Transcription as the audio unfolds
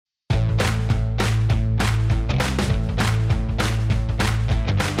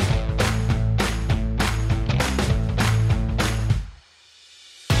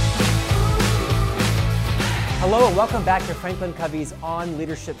Hello and welcome back to Franklin Covey's On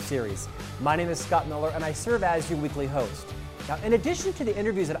Leadership series. My name is Scott Miller and I serve as your weekly host. Now, in addition to the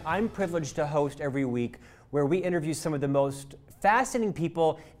interviews that I'm privileged to host every week, where we interview some of the most fascinating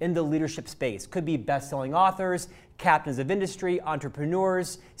people in the leadership space, could be best-selling authors, captains of industry,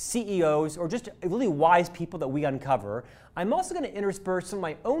 entrepreneurs, CEOs, or just really wise people that we uncover, I'm also going to intersperse some of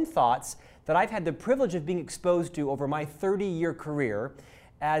my own thoughts that I've had the privilege of being exposed to over my 30-year career,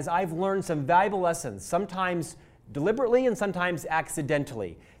 as I've learned some valuable lessons, sometimes deliberately and sometimes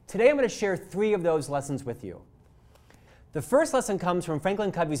accidentally. Today I'm going to share 3 of those lessons with you. The first lesson comes from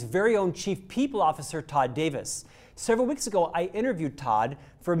Franklin Covey's very own Chief People Officer, Todd Davis. Several weeks ago, I interviewed Todd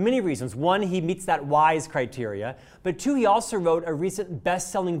for many reasons. 1, he meets that WISE criteria, but 2, he also wrote a recent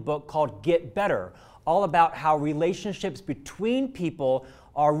best-selling book called Get Better, all about how relationships between people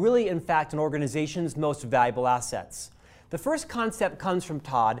are really, in fact, an organization's most valuable assets. The first concept comes from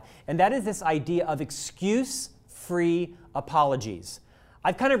Todd, and that is this idea of excuse-free apologies.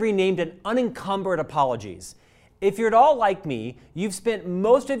 I've kind of renamed it unencumbered apologies. If you're at all like me, you've spent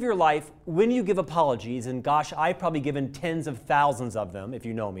most of your life when you give apologies, and gosh, I've probably given tens of thousands of them if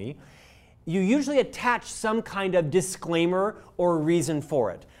you know me, you usually attach some kind of disclaimer or reason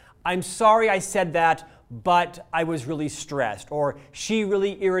for it. I'm sorry I said that, but I was really stressed, or she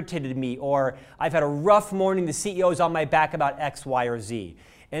really irritated me, or I've had a rough morning, the CEO's on my back about X, Y, or Z.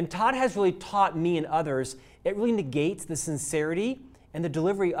 And Todd has really taught me and others, it really negates the sincerity and the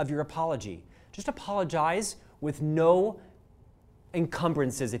delivery of your apology. Just apologize with no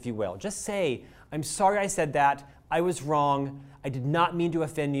encumbrances, if you will. Just say, I'm sorry I said that, I was wrong, I did not mean to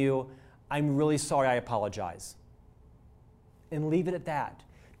offend you, I'm really sorry, I apologize. And leave it at that.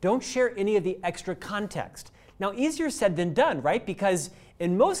 Don't share any of the extra context. Now, easier said than done, right? Because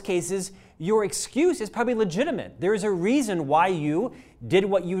in most cases, your excuse is probably legitimate. There is a reason why you did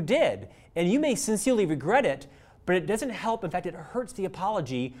what you did. And you may sincerely regret it, but it doesn't help. In fact, it hurts the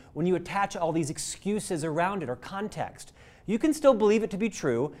apology when you attach all these excuses around it or context. You can still believe it to be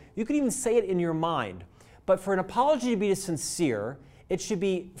true. You can even say it in your mind. But for an apology to be sincere, it should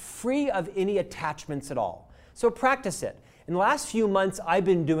be free of any attachments at all. So practice it. In the last few months, I've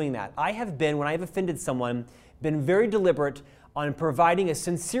been doing that. I have been, when I've offended someone, been very deliberate on providing a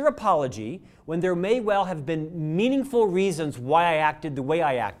sincere apology when there may well have been meaningful reasons why I acted the way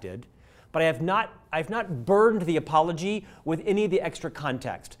I acted, but I've not burdened the apology with any of the extra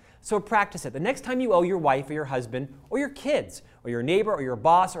context. So practice it. The next time you owe your wife or your husband or your kids or your neighbor or your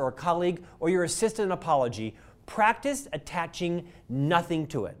boss or a colleague or your assistant an apology, practice attaching nothing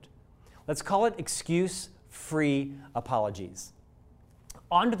to it. Let's call it excuse-free apologies.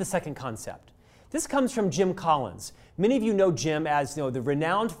 On to the second concept. This comes from Jim Collins. Many of you know Jim as the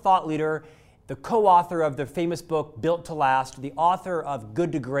renowned thought leader, the co-author of the famous book Built to Last, the author of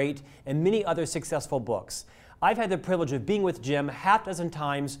Good to Great, and many other successful books. I've had the privilege of being with Jim half dozen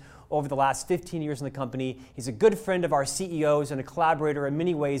times over the last 15 years in the company. He's a good friend of our CEOs and a collaborator in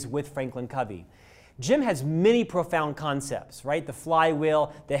many ways with Franklin Covey. Jim has many profound concepts, right? The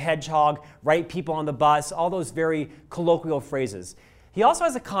flywheel, the hedgehog, right people on the bus, all those very colloquial phrases. He also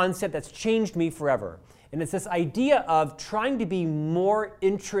has a concept that's changed me forever, and it's this idea of trying to be more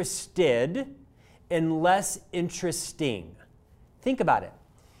interested and less interesting. Think about it.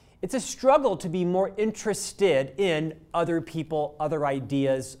 It's a struggle to be more interested in other people, other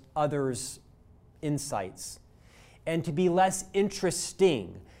ideas, others' insights, and to be less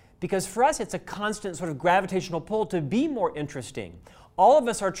interesting. Because for us, it's a constant sort of gravitational pull to be more interesting. All of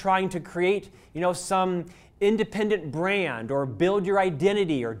us are trying to create, some independent brand or build your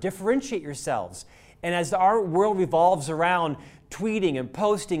identity or differentiate yourselves. And as our world revolves around tweeting and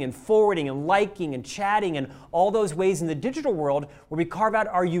posting and forwarding and liking and chatting and all those ways in the digital world where we carve out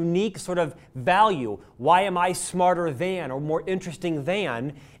our unique sort of value, why am I smarter than or more interesting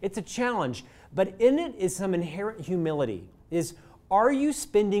than, it's a challenge. But in it is some inherent humility. Are you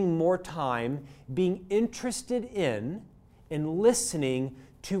spending more time being interested in and listening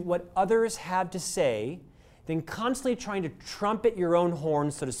to what others have to say than constantly trying to trumpet your own horn,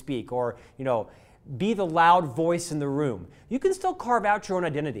 so to speak, or, be the loud voice in the room? You can still carve out your own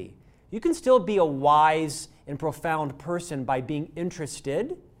identity. You can still be a wise and profound person by being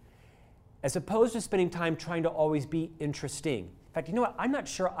interested, as opposed to spending time trying to always be interesting. In fact, you know what? I'm not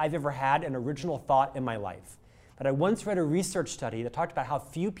sure I've ever had an original thought in my life. But I once read a research study that talked about how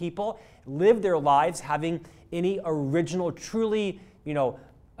few people live their lives having any original, truly,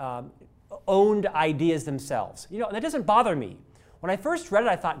 owned ideas themselves. And that doesn't bother me. When I first read it,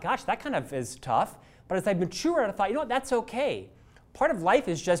 I thought, gosh, that kind of is tough. But as I matured, I thought, that's okay. Part of life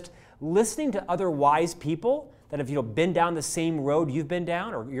is just listening to other wise people that have been down the same road you've been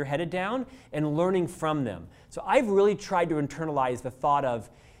down or you're headed down, and learning from them. So I've really tried to internalize the thought of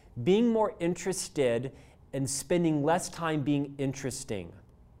being more interested and spending less time being interesting.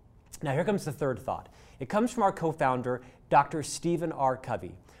 Now here comes the third thought. It comes from our co-founder, Dr. Stephen R.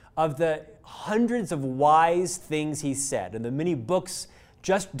 Covey. Of the hundreds of wise things he said and the many books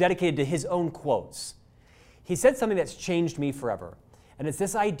just dedicated to his own quotes, he said something that's changed me forever. And it's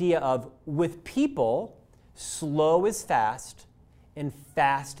this idea of, with people, slow is fast and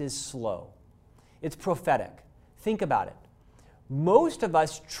fast is slow. It's prophetic. Think about it. Most of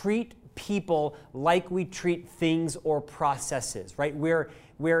us treat people like we treat things or processes, right?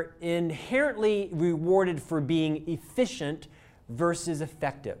 We're inherently rewarded for being efficient versus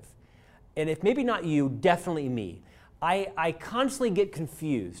effective. And if maybe not you, definitely me. I constantly get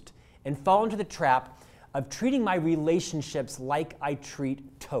confused and fall into the trap of treating my relationships like I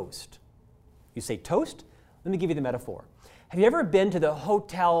treat toast. You say toast? Let me give you the metaphor. Have you ever been to the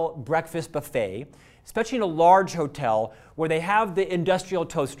hotel breakfast buffet, especially in a large hotel, where they have the industrial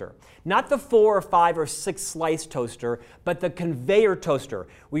toaster? Not the 4 or 5 or 6 slice toaster, but the conveyor toaster,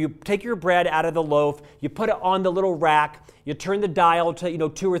 where you take your bread out of the loaf, you put it on the little rack, you turn the dial to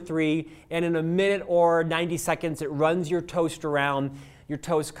 2 or 3, and in a minute or 90 seconds, it runs your toast around. Your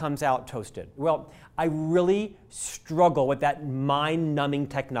toast comes out toasted. Well, I really struggle with that mind-numbing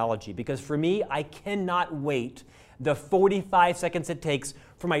technology, because for me, I cannot wait the 45 seconds it takes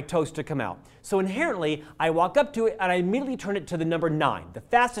for my toast to come out. So inherently, I walk up to it and I immediately turn it to the number 9, the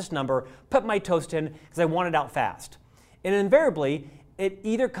fastest number, put my toast in because I want it out fast. And invariably, it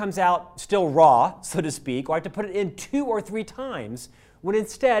either comes out still raw, so to speak, or I have to put it in 2 or 3 times, when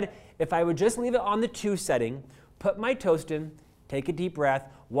instead, if I would just leave it on the 2 setting, put my toast in, take a deep breath,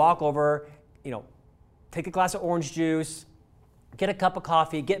 walk over, take a glass of orange juice, get a cup of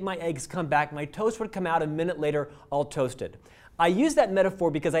coffee, get my eggs, come back, my toast would come out a minute later all toasted. I use that metaphor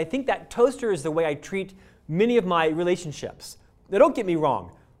because I think that toaster is the way I treat many of my relationships. Now, don't get me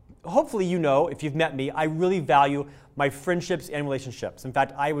wrong. Hopefully you know, if you've met me, I really value my friendships and relationships. In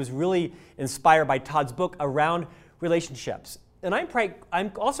fact, I was really inspired by Todd's book around relationships. And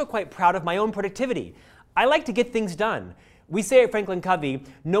I'm also quite proud of my own productivity. I like to get things done. We say at Franklin Covey,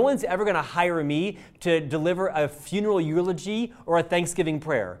 no one's ever going to hire me to deliver a funeral eulogy or a Thanksgiving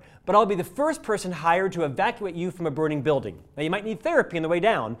prayer, but I'll be the first person hired to evacuate you from a burning building. Now, you might need therapy on the way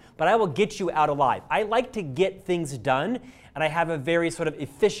down, but I will get you out alive. I like to get things done, and I have a very sort of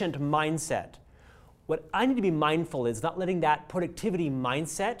efficient mindset. What I need to be mindful is not letting that productivity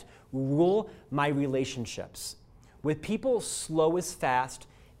mindset rule my relationships. With people, slow is fast,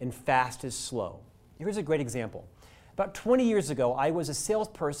 and fast is slow. Here's a great example. About 20 years ago, I was a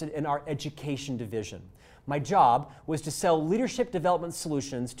salesperson in our education division. My job was to sell leadership development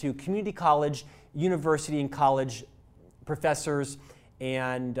solutions to community college, university, and college professors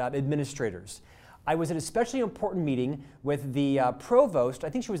and administrators. I was at an especially important meeting with the provost. I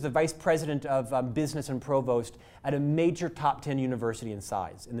think she was the vice president of business and provost at a major top 10 university in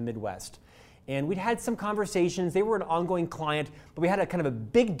size in the Midwest. And we'd had some conversations. They were an ongoing client, but we had a kind of a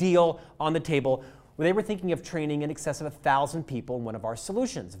big deal on the table where they were thinking of training in excess of 1,000 people in one of our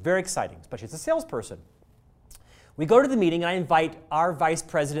solutions. Very exciting, especially as a salesperson. We go to the meeting, and I invite our vice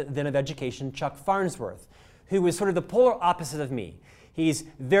president then of education, Chuck Farnsworth, who was sort of the polar opposite of me. He's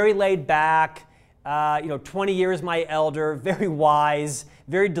very laid back, 20 years my elder, very wise,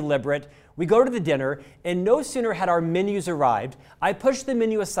 very deliberate. We go to the dinner, and no sooner had our menus arrived, I push the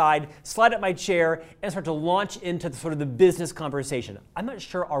menu aside, slide up my chair, and start to launch into the business conversation. I'm not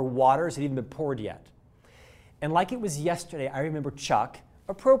sure our waters had even been poured yet. And like it was yesterday, I remember Chuck,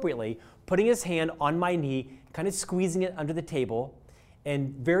 appropriately, putting his hand on my knee, kind of squeezing it under the table,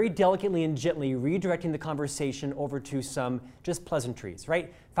 and very delicately and gently redirecting the conversation over to some just pleasantries,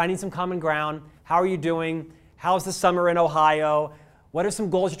 right? Finding some common ground. How are you doing? How's the summer in Ohio? What are some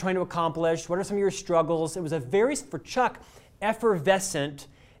goals you're trying to accomplish? What are some of your struggles? It was a very, for Chuck, effervescent,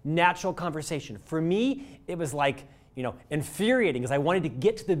 natural conversation. For me, it was like, infuriating because I wanted to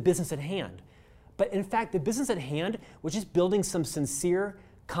get to the business at hand. But in fact, the business at hand was just building some sincere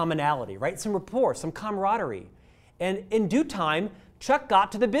commonality, right? Some rapport, some camaraderie. And in due time, Chuck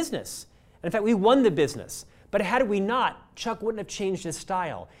got to the business. And in fact, we won the business. But had we not, Chuck wouldn't have changed his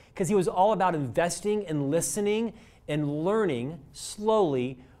style because he was all about investing and listening and learning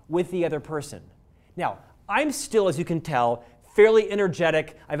slowly with the other person. Now, I'm still, as you can tell, fairly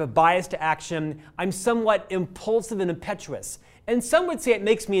energetic. I have a bias to action. I'm somewhat impulsive and impetuous. And some would say it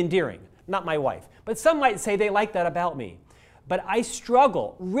makes me endearing, not my wife. But some might say they like that about me. But I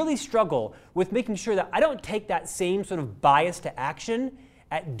really struggle with making sure that I don't take that same sort of bias to action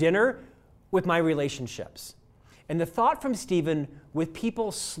at dinner with my relationships. And the thought from Stephen, with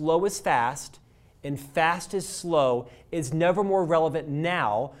people slow is fast and fast is slow, is never more relevant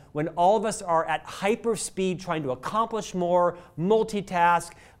now when all of us are at hyper speed trying to accomplish more,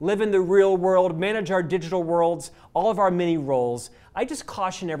 multitask, live in the real world, manage our digital worlds, all of our many roles. I just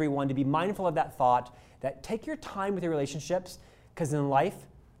caution everyone to be mindful of that thought, that take your time with your relationships, because in life,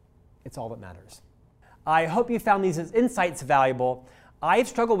 it's all that matters. I hope you found these insights valuable. I've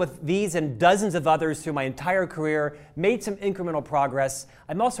struggled with these and dozens of others through my entire career, made some incremental progress.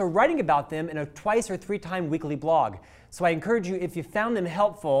 I'm also writing about them in a 2 or 3 time weekly blog. So I encourage you, if you found them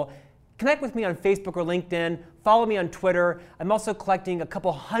helpful, connect with me on Facebook or LinkedIn, follow me on Twitter. I'm also collecting a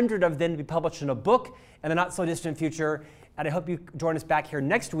couple hundred of them to be published in a book in the not so distant future. And I hope you join us back here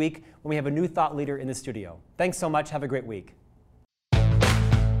next week when we have a new thought leader in the studio. Thanks so much. Have a great week.